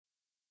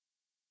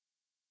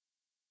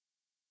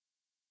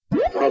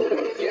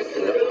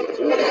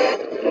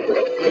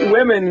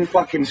Women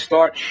fucking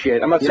start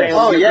shit. I'm not saying.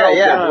 Oh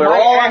yeah. We're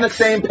all on the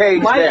same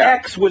page. My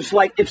ex was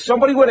like, if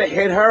somebody would have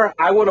hit her,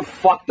 I would have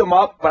fucked them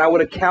up, but I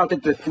would have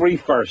counted to 3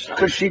 first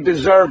because she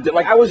deserved it.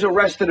 Like I was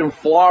arrested in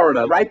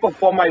Florida right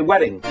before my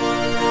wedding.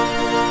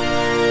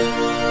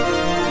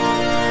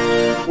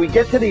 We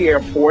get to the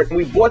airport and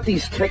we bought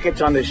these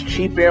tickets on this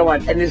cheap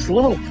airline, and this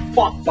little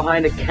fuck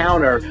behind the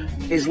counter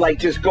is like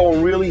just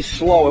going really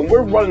slow, and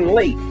we're running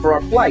late for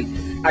our flight.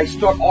 I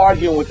start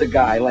arguing with the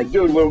guy, like,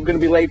 dude, we're gonna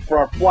be late for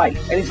our flight.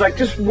 And he's like,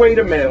 just wait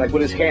a minute, like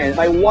with his hand.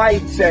 My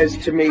wife says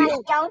to me,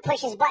 honey, don't push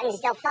his buttons,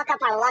 they'll fuck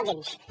up our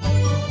luggage.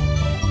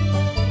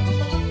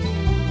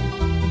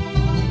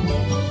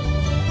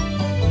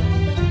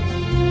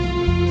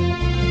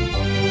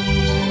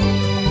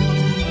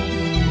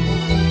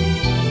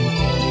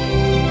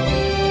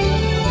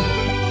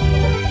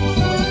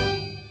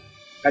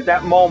 at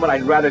that moment,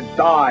 I'd rather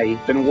die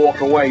than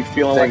walk away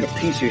feeling like a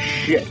piece of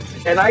shit.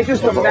 And I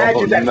just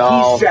imagined that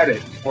he said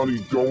it. Honey,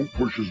 don't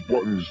push his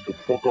buttons to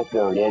fuck up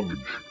our luggage.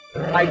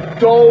 I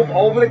dove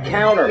over the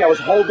counter. I was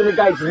holding the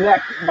guy's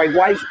neck. My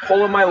wife's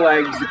pulling my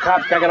legs. The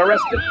cops got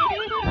arrested.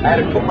 I had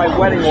to put my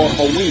wedding off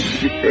a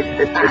week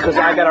because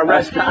I got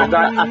arrested for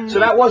that. So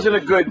that wasn't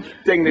a good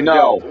thing to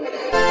do.